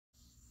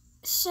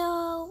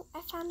So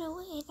I found a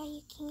way that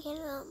you can get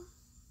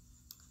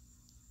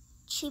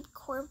cheap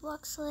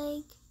korblox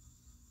leg.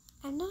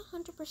 I'm not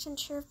 100%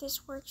 sure if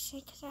this works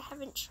because I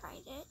haven't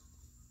tried it.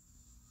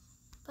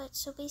 But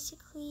so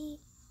basically,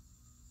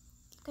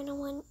 you're gonna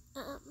want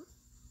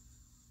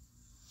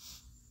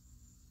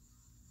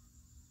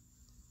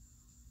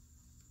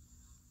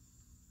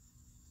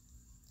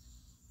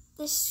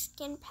this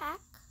skin pack.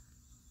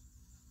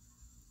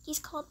 He's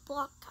called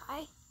Block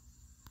Guy.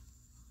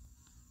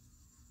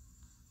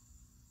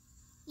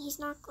 He's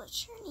not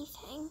glitched or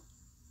anything.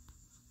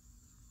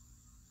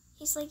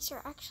 His legs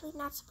are actually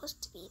not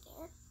supposed to be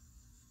there.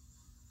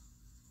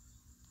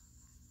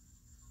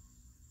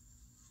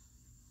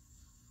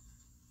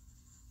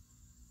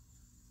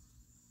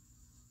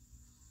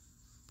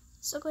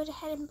 So go to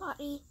head and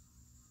body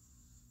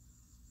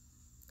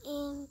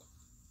and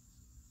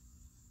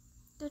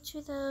go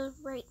to the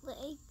right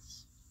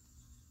legs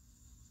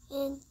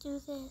and do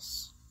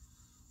this.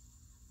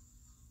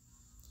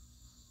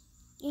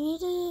 You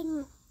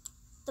need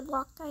the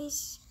block guy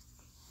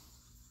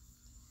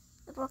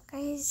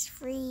is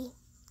free,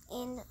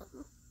 and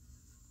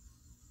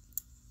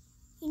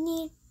you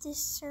need this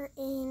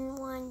certain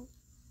one,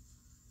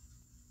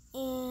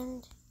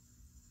 and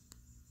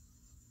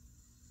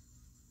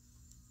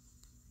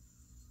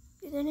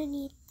you're gonna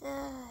need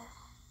the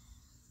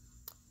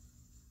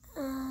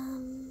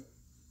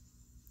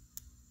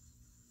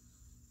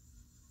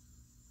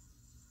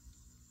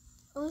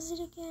what was it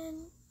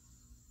again?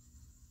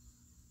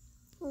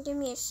 Give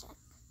me a sec.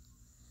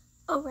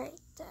 Oh right,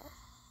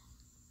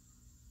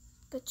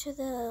 go to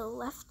the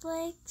left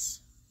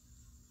legs,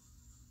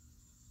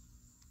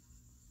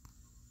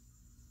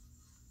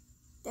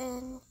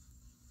 then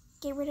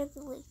get rid of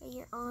the leg that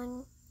you're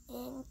on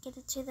and get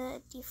it to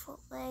the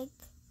default leg.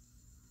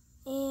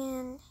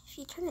 And if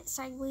you turn it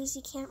sideways,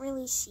 you can't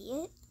really see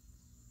it,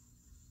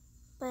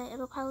 but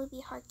it'll probably be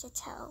hard to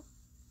tell.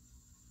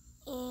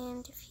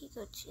 And if you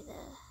go to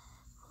the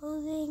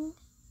clothing,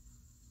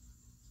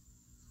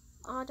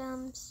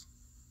 bottoms,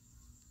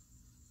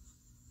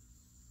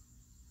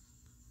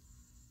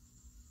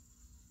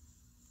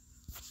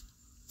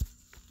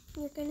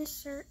 you're gonna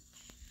search.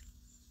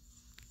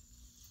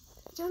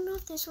 I don't know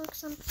if this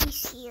works on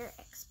PC or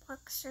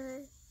Xbox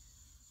or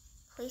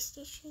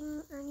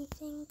PlayStation or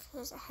anything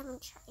because I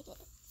haven't tried it.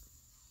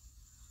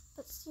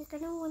 But you're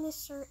gonna want to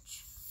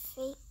search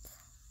fake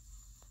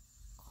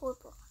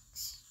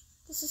korblox.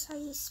 This is how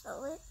you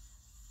spell it.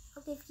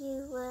 I'll give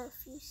you a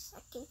few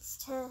seconds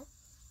to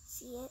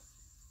see it.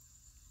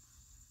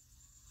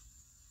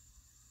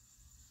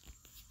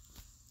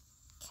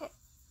 Okay.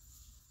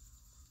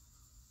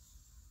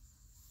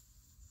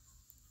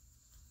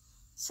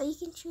 So you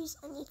can choose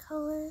any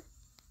color,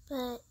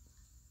 but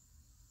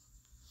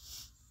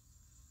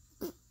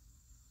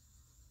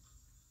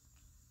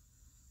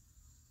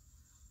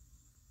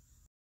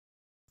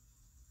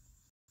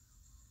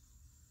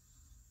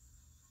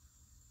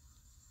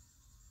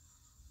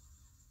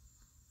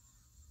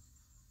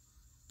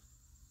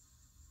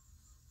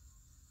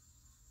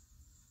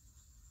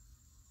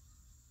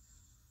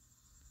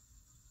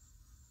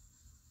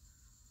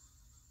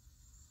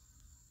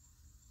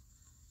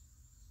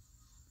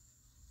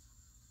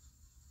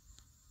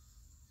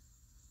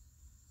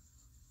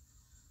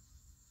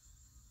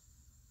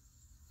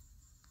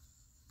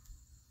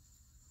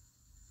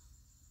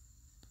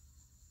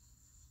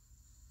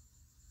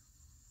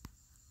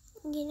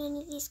you can get any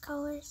of these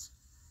colors.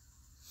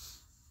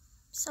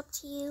 It's up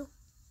to you.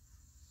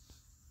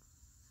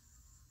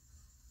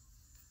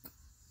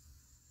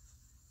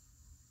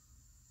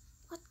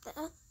 What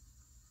the?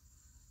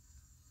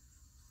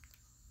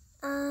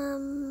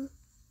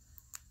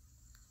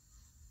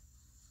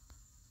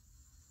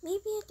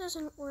 Maybe it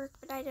doesn't work,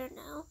 but I don't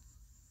know.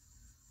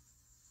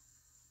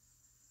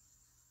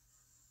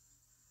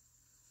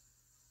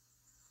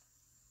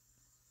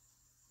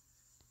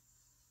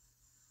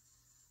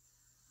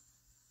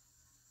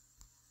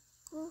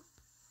 Cool.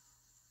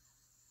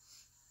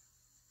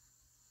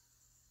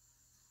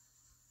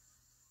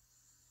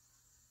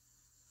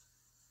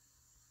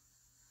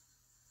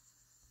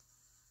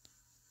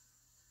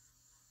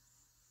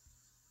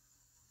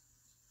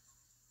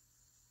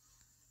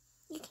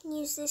 You can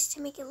use this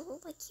to make it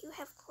look like you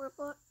have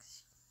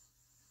korblox.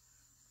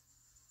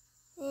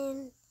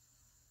 And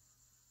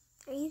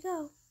there you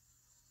go.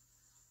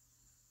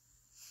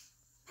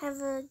 Have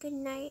a good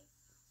night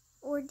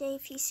or day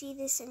if you see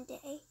this in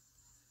day.